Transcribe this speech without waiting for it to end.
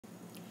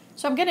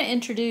So I'm going to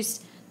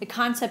introduce the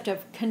concept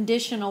of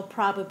conditional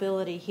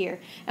probability here.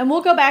 And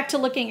we'll go back to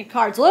looking at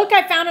cards. Look,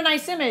 I found a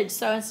nice image.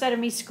 So instead of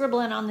me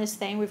scribbling on this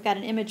thing, we've got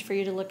an image for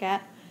you to look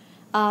at.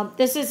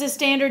 This is a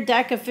standard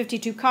deck of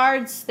 52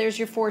 cards. There's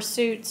your 4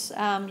 suits.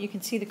 You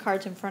can see the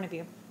cards in front of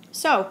you.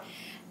 So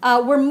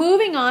we're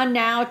moving on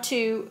now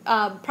to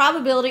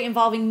probability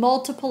involving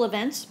multiple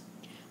events.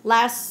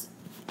 Last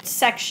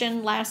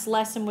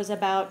lesson was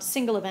about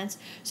single events.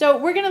 So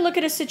we're going to look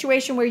at a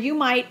situation where you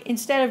might,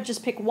 instead of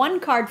just pick one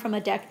card from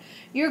a deck,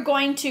 you're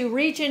going to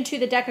reach into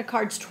the deck of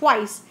cards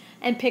twice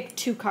and pick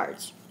 2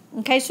 cards.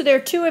 Okay, so there are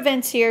 2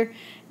 events here,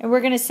 and we're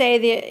going to say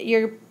that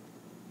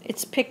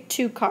it's pick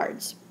 2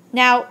 cards.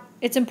 Now,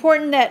 it's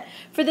important that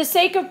for the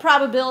sake of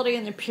probability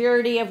and the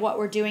purity of what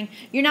we're doing,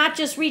 you're not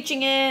just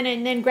reaching in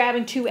and then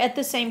grabbing 2 at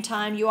the same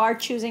time. You are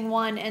choosing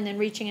one and then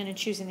reaching in and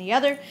choosing the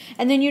other.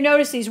 And then you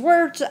notice these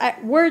words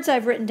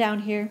I've written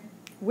down here,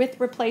 with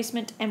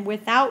replacement and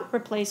without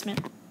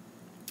replacement.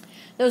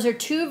 Those are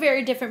 2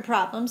 very different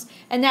problems,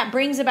 and that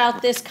brings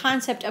about this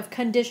concept of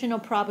conditional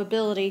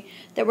probability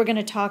that we're going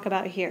to talk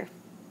about here.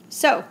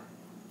 So,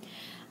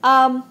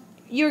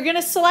 you're going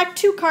to select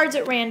 2 cards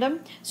at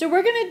random. So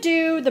we're going to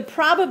do the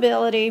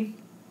probability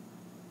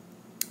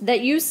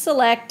that you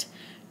select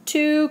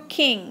 2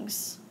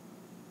 kings.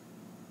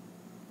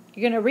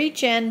 You're going to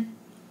reach in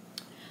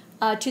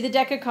to the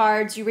deck of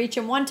cards. You reach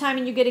in one time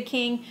and you get a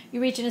king. You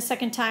reach in a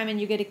second time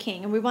and you get a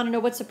king. And we want to know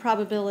what's the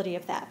probability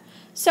of that.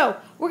 So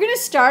we're going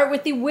to start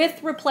with the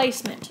with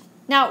replacement.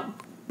 Now,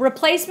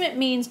 replacement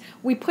means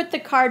we put the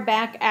card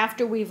back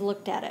after we've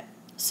looked at it.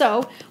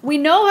 So we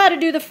know how to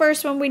do the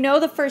first one. We know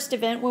the first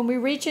event. When we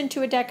reach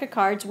into a deck of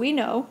cards, we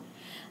know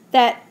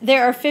that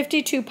there are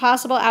 52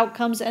 possible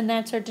outcomes, and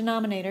that's our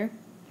denominator.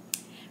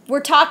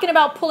 We're talking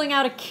about pulling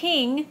out a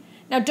king.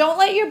 Now, don't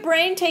let your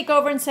brain take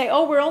over and say,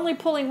 oh, we're only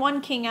pulling 1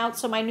 king out,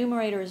 so my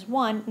numerator is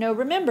 1. No,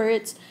 remember,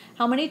 it's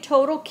how many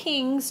total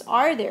kings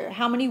are there?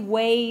 How many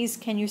ways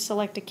can you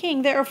select a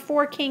king? There are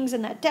 4 kings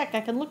in that deck.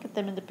 I can look at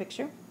them in the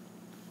picture.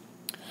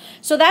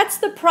 So that's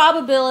the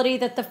probability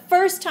that the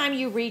first time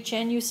you reach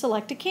in, you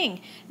select a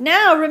king.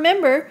 Now,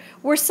 remember,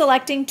 we're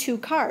selecting 2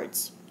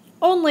 cards.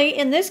 Only,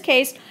 in this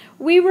case,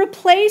 we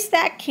replace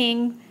that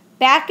king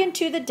back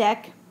into the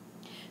deck.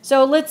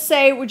 So let's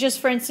say,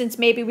 for instance,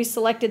 maybe we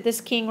selected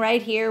this king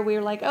right here. We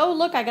were like, oh,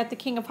 look, I got the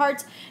king of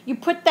hearts. You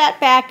put that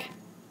back,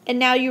 and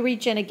now you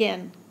reach in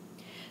again.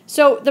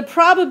 So the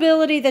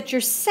probability that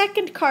your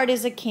second card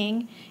is a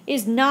king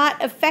is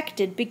not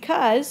affected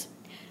because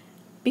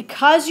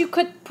you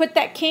could put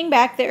that king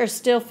back. There are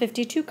still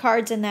 52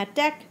 cards in that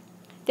deck.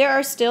 There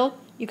are still,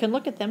 you can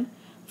look at them,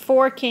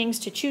 4 kings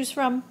to choose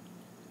from.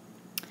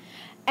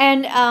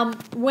 And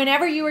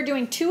whenever you are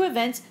doing 2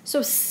 events,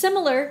 so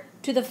similar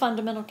to the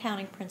fundamental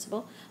counting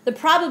principle, the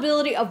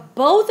probability of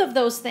both of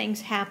those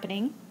things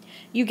happening,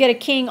 you get a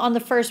king on the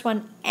first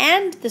one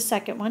and the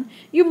second one,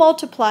 you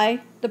multiply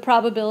the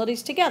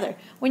probabilities together.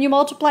 When you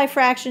multiply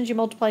fractions, you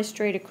multiply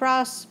straight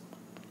across.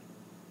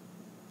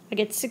 I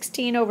get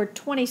 16 over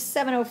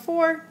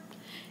 2704.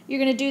 You're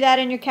going to do that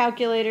in your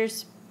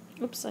calculators.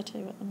 Oops, I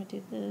tell you what, let me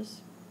do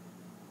this.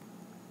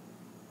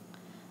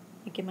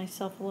 Let me give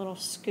myself a little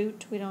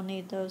scoot. We don't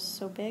need those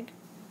so big.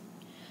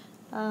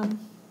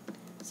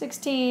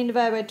 16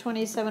 divided by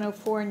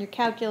 2704 in your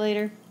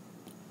calculator.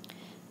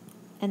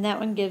 And that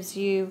one gives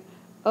you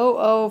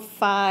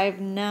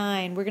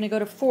 0059. We're going to go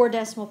to 4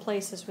 decimal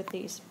places with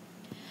these.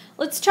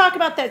 Let's talk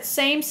about that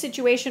same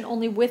situation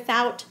only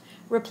without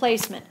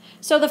replacement.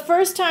 So the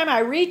first time I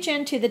reach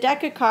into the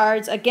deck of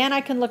cards, again,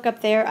 I can look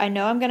up there. I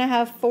know I'm going to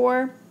have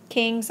 4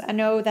 kings. I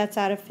know that's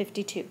out of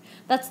 52.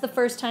 That's the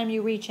first time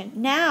you reach in.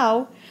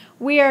 Now,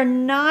 we are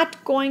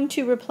not going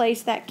to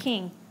replace that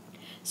king.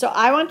 So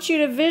I want you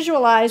to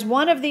visualize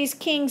one of these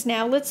kings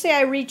now. Let's say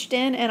I reached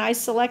in and I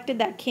selected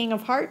that king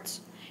of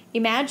hearts.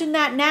 Imagine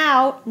that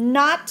now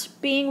not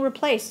being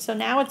replaced. So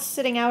now it's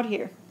sitting out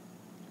here.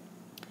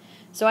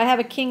 So I have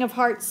a king of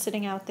hearts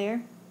sitting out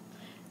there.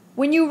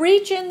 When you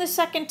reach in the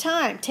second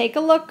time, take a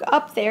look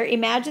up there.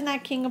 Imagine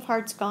that king of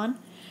hearts gone.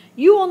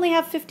 You only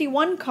have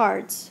 51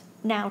 cards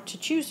now to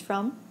choose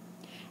from,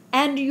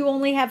 and you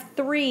only have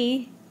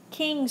 3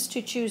 kings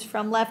to choose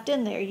from left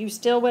in there. You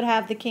still would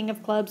have the king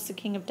of clubs, the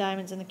king of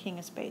diamonds, and the king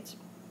of spades.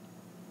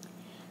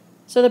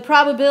 So the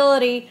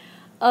probability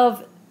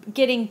of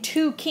getting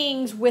 2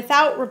 kings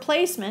without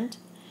replacement,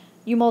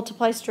 you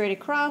multiply straight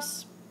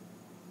across.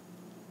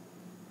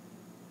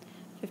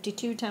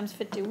 52 times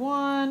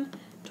 51.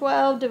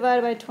 12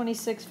 divided by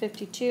 26,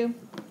 52.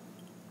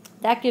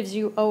 That gives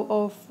you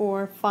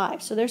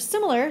 0045. So they're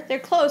similar, they're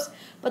close,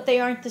 but they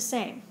aren't the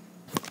same.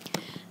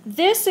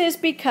 This is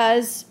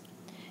because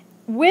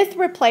with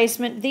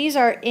replacement, these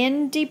are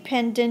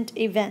independent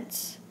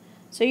events.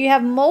 So you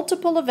have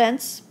multiple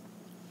events,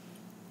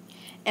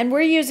 and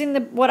we're using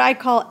what I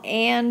call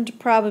AND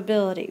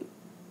probability,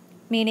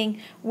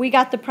 meaning we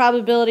got the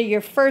probability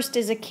your first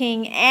is a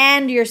king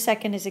and your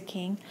second is a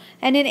king.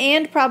 And in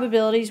AND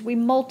probabilities, we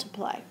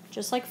multiply,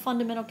 just like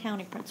fundamental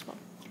counting principle.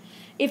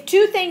 If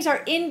 2 things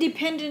are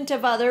independent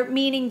of other,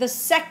 meaning the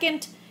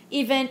second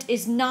event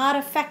is not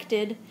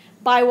affected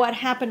by what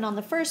happened on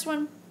the first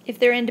one. If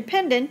they're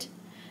independent,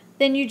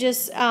 then you're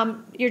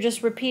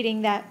just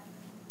repeating that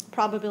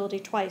probability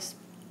twice.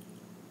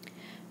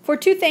 For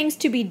two things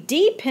to be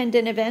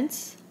dependent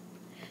events,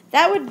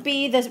 that would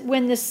be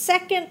when the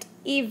second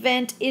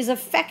event is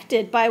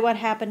affected by what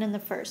happened in the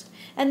first.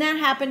 And that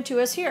happened to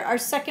us here. Our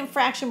second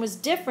fraction was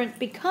different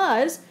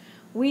because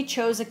we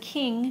chose a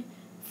king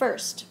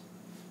first.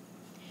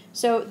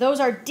 So those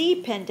are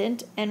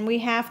dependent, and we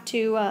have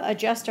to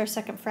adjust our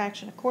second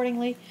fraction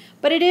accordingly.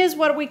 But it is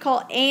what we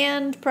call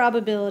and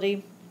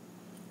probability.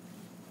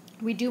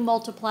 We do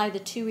multiply the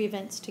two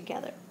events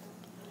together.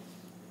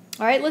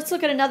 All right, let's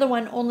look at another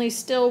one, only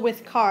still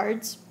with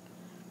cards.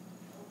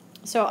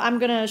 So I'm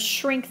going to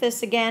shrink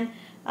this again.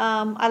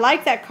 I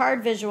like that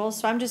card visual,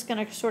 so I'm just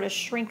going to sort of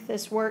shrink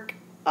this work.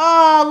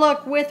 Oh,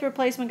 look, with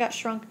replacement got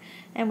shrunk,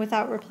 and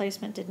without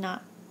replacement did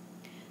not.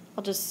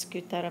 I'll just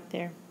scoot that up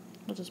there.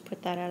 We'll just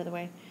put that out of the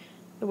way.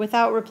 The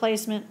without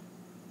replacement.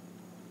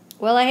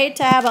 Well, I hate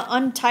to have an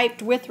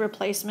untyped with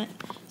replacement,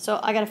 so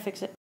I got to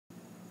fix it.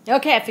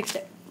 Okay, I fixed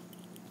it.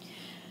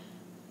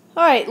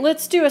 All right,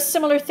 let's do a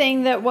similar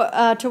thing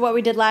to what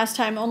we did last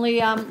time, only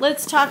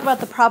let's talk about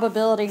the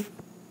probability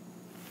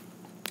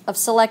of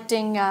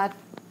selecting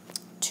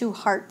two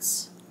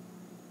hearts.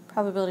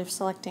 Probability of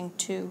selecting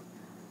two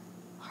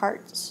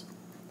hearts.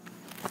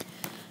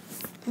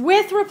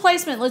 With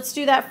replacement, let's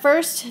do that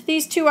first.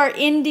 These two are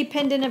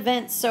independent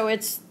events, so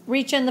it's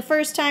reach in the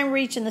first time,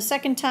 reach in the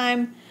second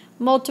time,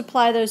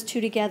 multiply those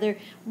two together.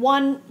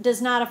 One does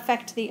not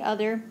affect the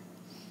other.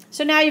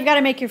 So now you've got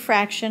to make your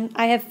fraction.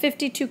 I have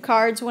 52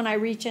 cards when I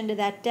reach into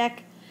that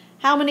deck.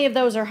 How many of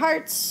those are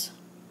hearts?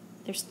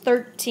 There's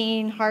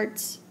 13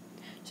 hearts.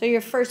 So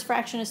your first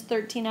fraction is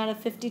 13 out of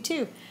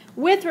 52.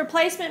 With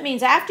replacement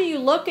means after you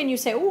look and you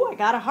say, oh, I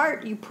got a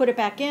heart, you put it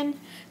back in.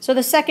 So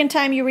the second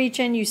time you reach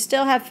in, you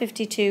still have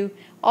 52.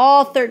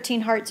 All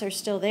 13 hearts are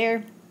still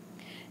there.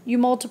 You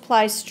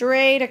multiply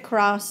straight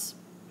across,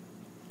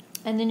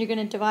 and then you're going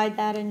to divide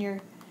that in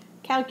your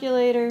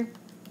calculator,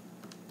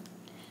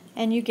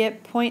 and you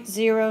get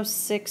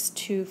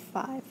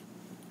 0.0625.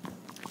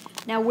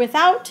 Now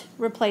without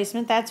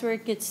replacement, that's where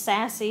it gets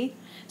sassy.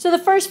 So the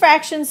first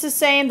fraction's the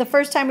same. The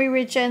first time we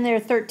reach in, there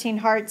are 13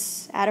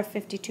 hearts out of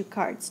 52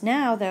 cards.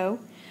 Now, though,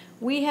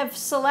 we have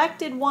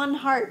selected one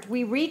heart.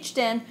 We reached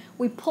in,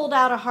 we pulled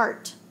out a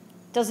heart.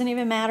 Doesn't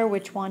even matter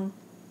which one.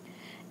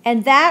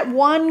 And that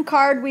one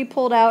card we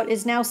pulled out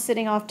is now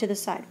sitting off to the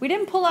side. We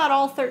didn't pull out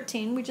all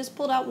 13, we just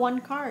pulled out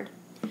one card.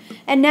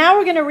 And now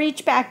we're going to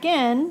reach back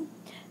in.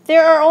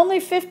 There are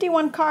only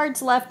 51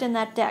 cards left in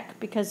that deck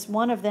because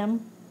one of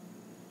them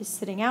is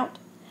sitting out.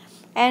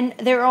 And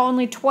there are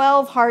only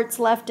 12 hearts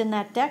left in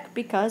that deck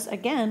because,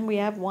 again, we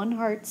have one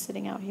heart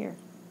sitting out here.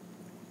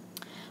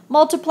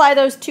 Multiply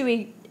those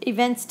two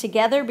events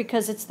together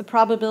because it's the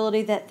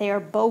probability that they are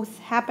both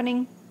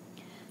happening.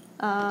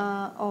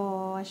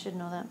 Oh, I should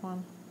know that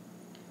one.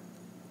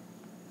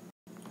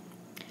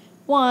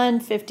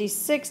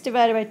 156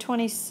 divided by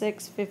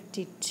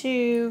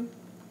 2652.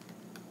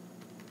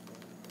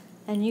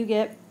 And you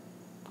get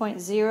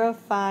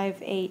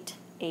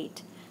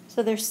 0.0588.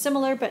 So they're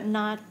similar but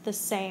not the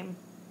same.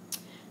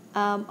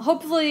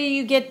 Hopefully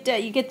you get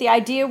the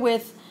idea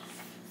with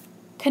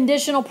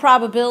conditional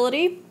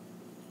probability.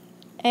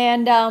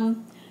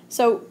 And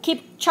so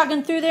keep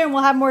chugging through there, and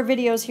we'll have more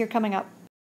videos here coming up.